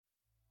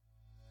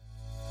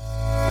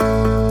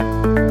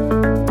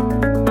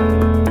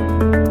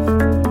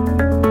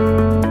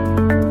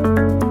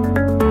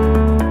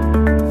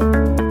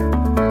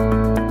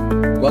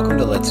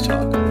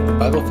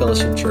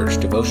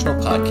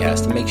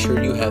make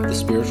sure you have the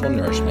spiritual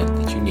nourishment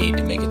that you need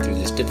to make it through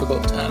this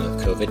difficult time of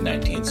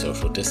COVID-19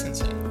 social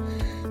distancing.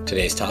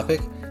 Today's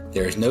topic,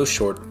 there is no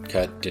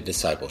shortcut to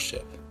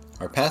discipleship.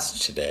 Our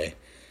passage today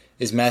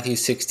is Matthew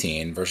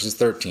 16, verses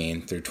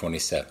 13 through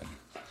 27.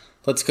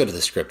 Let's go to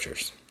the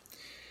scriptures.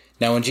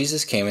 Now when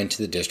Jesus came into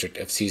the district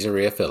of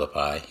Caesarea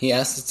Philippi, he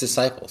asked his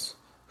disciples,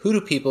 "Who do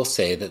people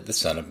say that the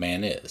Son of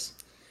Man is?"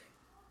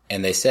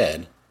 And they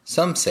said,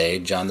 "Some say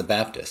John the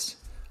Baptist,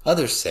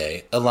 others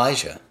say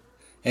Elijah,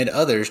 and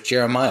others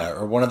Jeremiah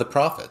or one of the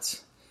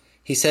prophets."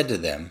 He said to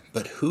them,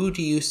 "But who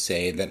do you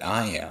say that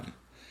I am?"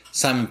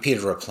 Simon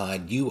Peter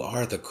replied, "You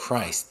are the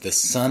Christ, the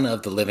Son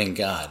of the living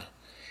God."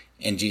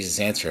 And Jesus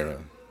answered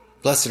him,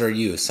 "Blessed are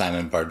you,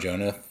 Simon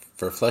Bar-Jonah,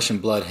 for flesh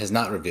and blood has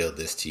not revealed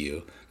this to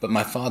you, but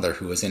my Father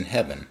who is in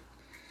heaven."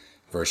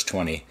 Verse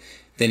 20,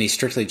 Then he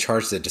strictly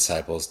charged the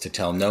disciples to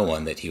tell no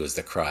one that he was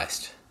the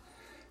Christ.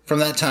 From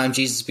that time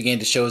Jesus began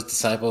to show his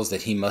disciples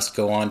that he must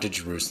go on to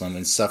Jerusalem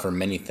and suffer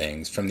many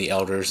things from the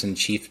elders and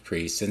chief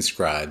priests and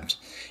scribes,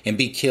 and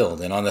be killed,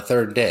 and on the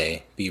third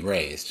day be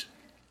raised.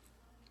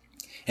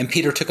 And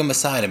Peter took him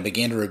aside and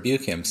began to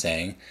rebuke him,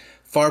 saying,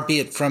 "Far be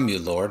it from you,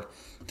 Lord,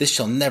 this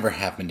shall never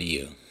happen to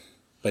you."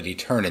 But he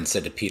turned and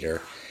said to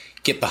Peter,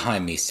 "Get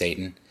behind me,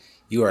 Satan.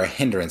 You are a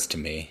hindrance to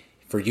me,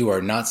 for you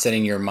are not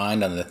setting your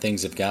mind on the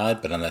things of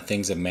God, but on the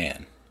things of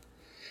man."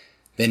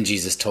 Then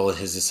Jesus told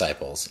his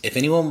disciples, "If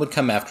anyone would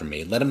come after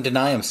me, let him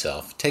deny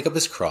himself, take up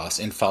his cross,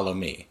 and follow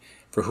me.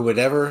 For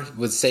whoever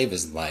would save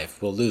his life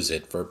will lose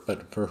it,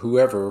 but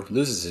whoever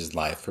loses his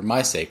life for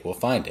my sake will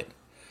find it.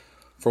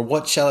 For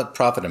what shall it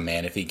profit a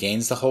man if he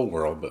gains the whole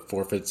world but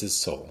forfeits his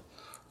soul?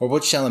 Or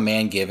what shall a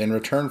man give in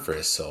return for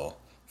his soul?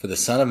 For the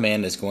Son of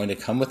Man is going to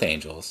come with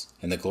angels,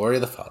 and the glory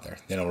of the Father,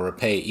 then will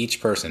repay each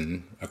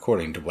person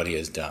according to what he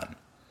has done."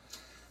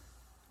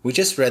 We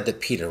just read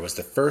that Peter was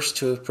the first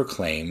to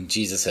proclaim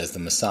Jesus as the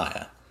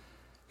Messiah.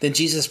 Then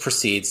Jesus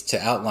proceeds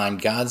to outline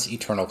God's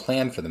eternal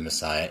plan for the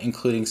Messiah,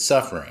 including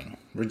suffering,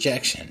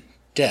 rejection,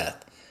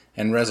 death,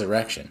 and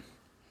resurrection.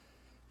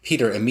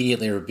 Peter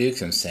immediately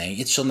rebukes him, saying,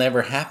 "It shall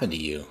never happen to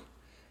you."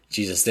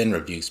 Jesus then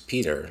rebukes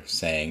Peter,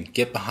 saying,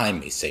 "Get behind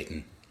me,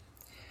 Satan."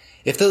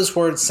 If those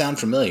words sound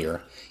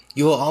familiar,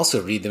 you will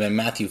also read them in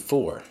Matthew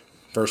 4,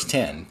 verse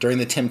 10, during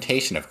the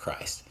temptation of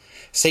Christ.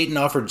 Satan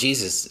offered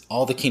Jesus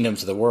all the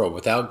kingdoms of the world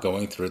without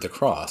going through the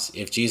cross,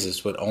 if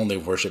Jesus would only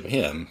worship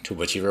him, to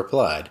which he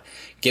replied,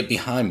 "Get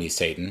behind me,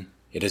 Satan.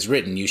 It is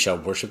written, you shall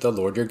worship the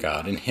Lord your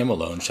God, and him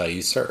alone shall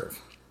you serve."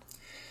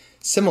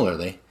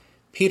 Similarly,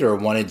 Peter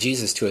wanted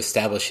Jesus to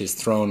establish his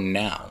throne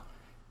now,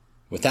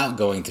 without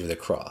going through the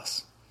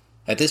cross.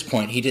 At this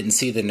point, he didn't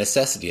see the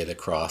necessity of the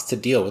cross to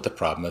deal with the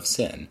problem of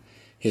sin.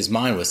 His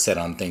mind was set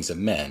on things of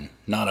men,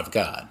 not of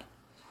God.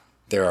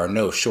 There are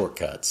no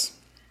shortcuts.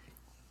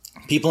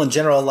 People in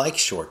general like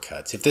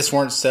shortcuts. If this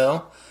weren't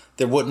so,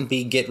 there wouldn't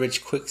be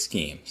get-rich-quick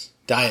schemes,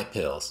 diet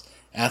pills,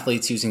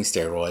 athletes using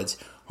steroids,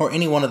 or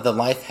any one of the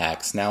life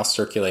hacks now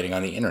circulating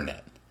on the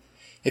internet.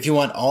 If you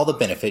want all the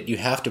benefit, you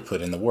have to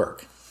put in the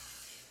work.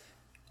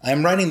 I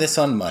am writing this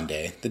on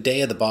Monday, the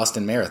day of the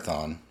Boston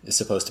Marathon is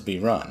supposed to be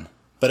run,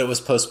 but it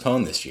was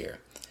postponed this year.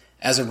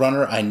 As a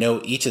runner, I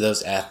know each of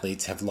those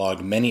athletes have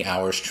logged many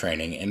hours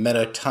training and met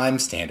a time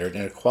standard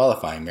in a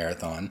qualifying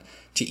marathon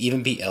to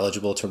even be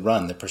eligible to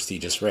run the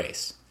prestigious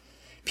race.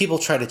 People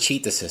try to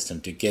cheat the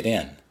system to get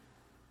in,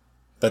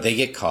 but they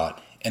get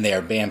caught and they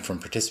are banned from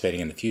participating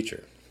in the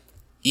future.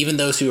 Even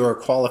those who are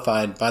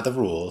qualified by the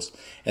rules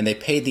and they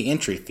paid the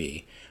entry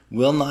fee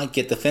will not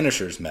get the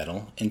finisher's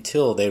medal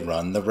until they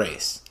run the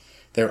race.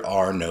 There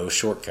are no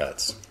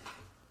shortcuts.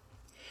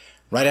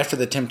 Right after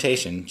the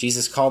temptation,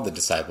 Jesus called the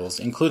disciples,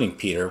 including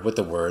Peter, with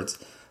the words,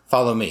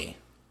 "Follow me."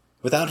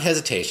 Without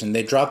hesitation,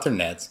 they drop their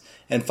nets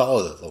and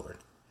follow the Lord.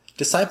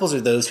 Disciples are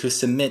those who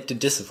submit to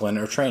discipline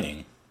or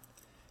training.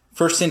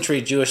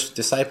 First-century Jewish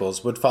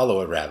disciples would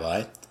follow a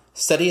rabbi,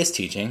 study his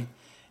teaching,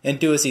 and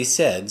do as he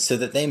said so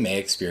that they may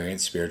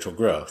experience spiritual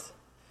growth.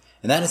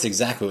 And that is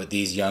exactly what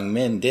these young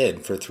men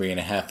did for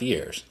 3.5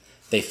 years.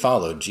 They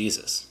followed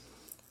Jesus.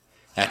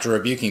 After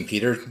rebuking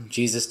Peter,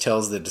 Jesus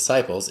tells the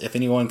disciples, "If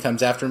anyone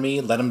comes after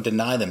me, let him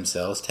deny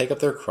themselves, take up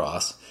their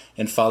cross,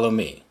 and follow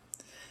me."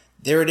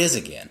 There it is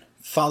again.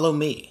 Follow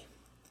me.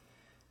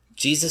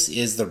 Jesus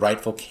is the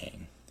rightful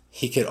king.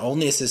 He could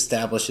only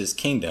establish his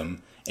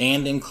kingdom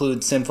and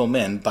include sinful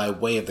men by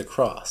way of the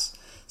cross.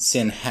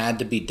 Sin had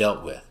to be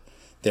dealt with.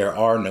 There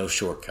are no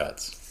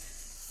shortcuts.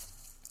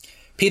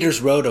 Peter's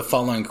road of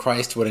following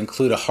Christ would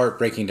include a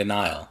heartbreaking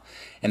denial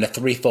and a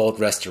threefold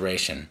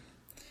restoration.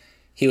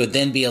 He would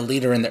then be a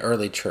leader in the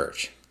early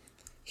church.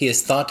 He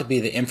is thought to be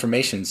the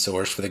information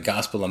source for the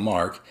Gospel of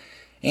Mark,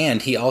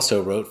 and he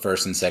also wrote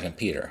 1st and 2nd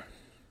Peter.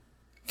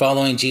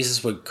 Following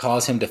Jesus would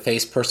cause him to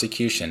face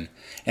persecution,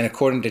 and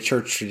according to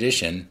church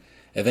tradition,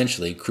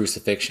 eventually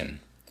crucifixion.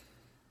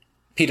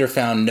 Peter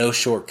found no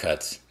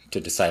shortcuts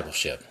to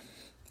discipleship.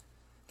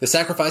 The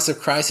sacrifice of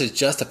Christ has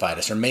justified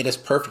us or made us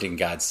perfect in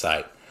God's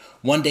sight.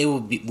 One day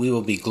we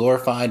will be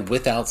glorified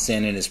without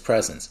sin in his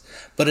presence.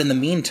 But in the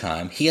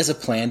meantime, he has a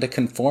plan to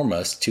conform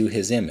us to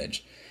his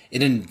image.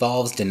 It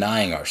involves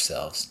denying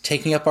ourselves,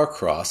 taking up our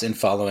cross, and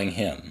following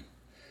Him.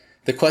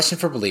 The question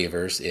for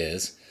believers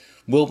is,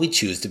 will we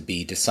choose to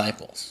be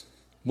disciples?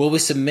 Will we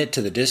submit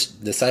to the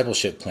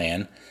discipleship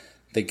plan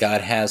that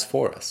God has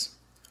for us?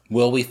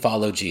 Will we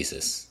follow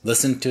Jesus,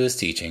 listen to His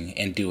teaching,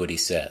 and do what He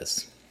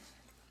says?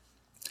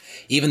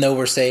 Even though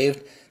we're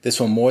saved, this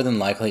will more than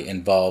likely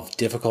involve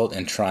difficult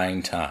and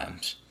trying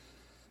times.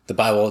 The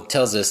Bible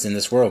tells us in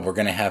this world we're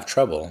going to have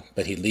trouble,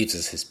 but He leaves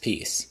us His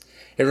peace.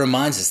 It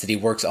reminds us that He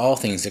works all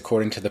things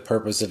according to the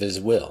purpose of His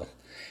will.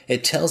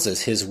 It tells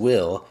us His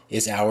will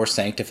is our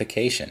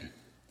sanctification.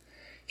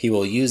 He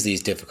will use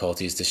these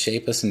difficulties to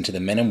shape us into the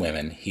men and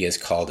women He has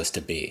called us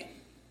to be.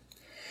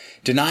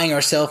 Denying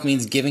ourselves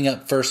means giving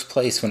up first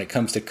place when it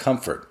comes to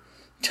comfort,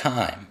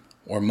 time,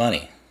 or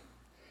money.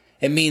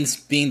 It means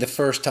being the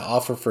first to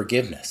offer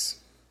forgiveness.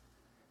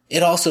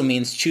 It also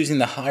means choosing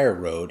the higher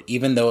road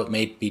even though it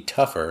may be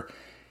tougher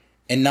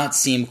and not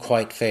seem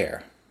quite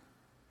fair.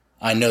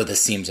 I know this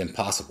seems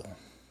impossible.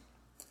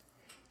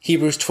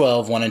 Hebrews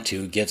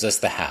 12:1-2 gives us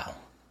the how.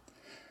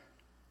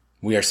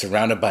 We are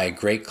surrounded by a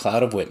great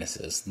cloud of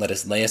witnesses. Let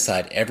us lay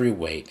aside every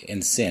weight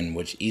and sin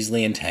which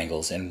easily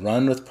entangles, and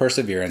run with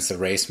perseverance the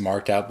race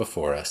marked out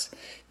before us,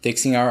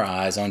 fixing our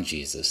eyes on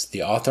Jesus,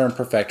 the author and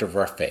perfecter of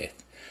our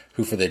faith,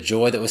 who for the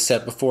joy that was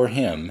set before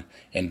Him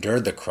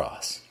endured the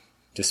cross,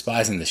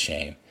 despising the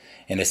shame,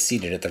 and is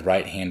seated at the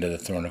right hand of the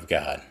throne of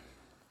God.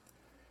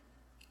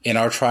 In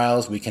our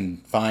trials, we can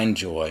find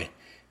joy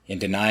in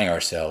denying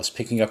ourselves,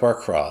 picking up our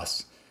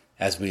cross,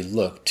 as we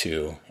look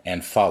to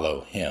and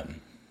follow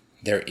Him.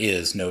 There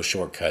is no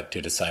shortcut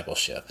to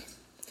discipleship.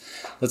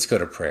 Let's go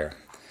to prayer.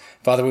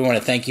 Father, we want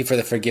to thank You for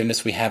the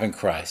forgiveness we have in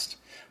Christ.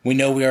 We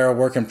know we are a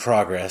work in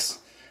progress.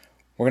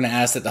 We're going to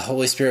ask that the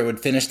Holy Spirit would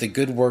finish the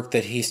good work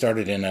that He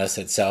started in us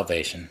at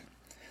salvation.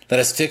 Let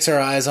us fix our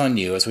eyes on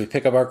You as we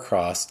pick up our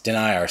cross,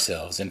 deny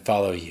ourselves, and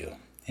follow You.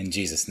 In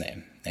Jesus'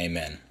 name,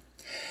 amen.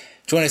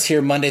 Join us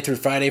here Monday through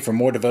Friday for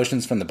more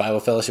devotions from the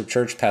Bible Fellowship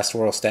Church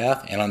pastoral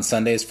staff and on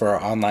Sundays for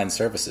our online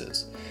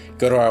services.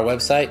 Go to our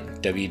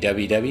website,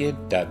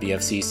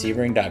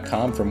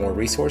 www.bfcsebring.com, for more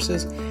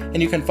resources, and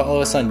you can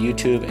follow us on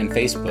YouTube and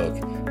Facebook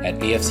at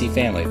BFC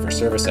Family for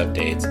service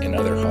updates and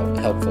other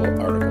helpful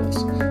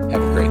articles.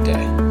 Have a great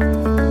day.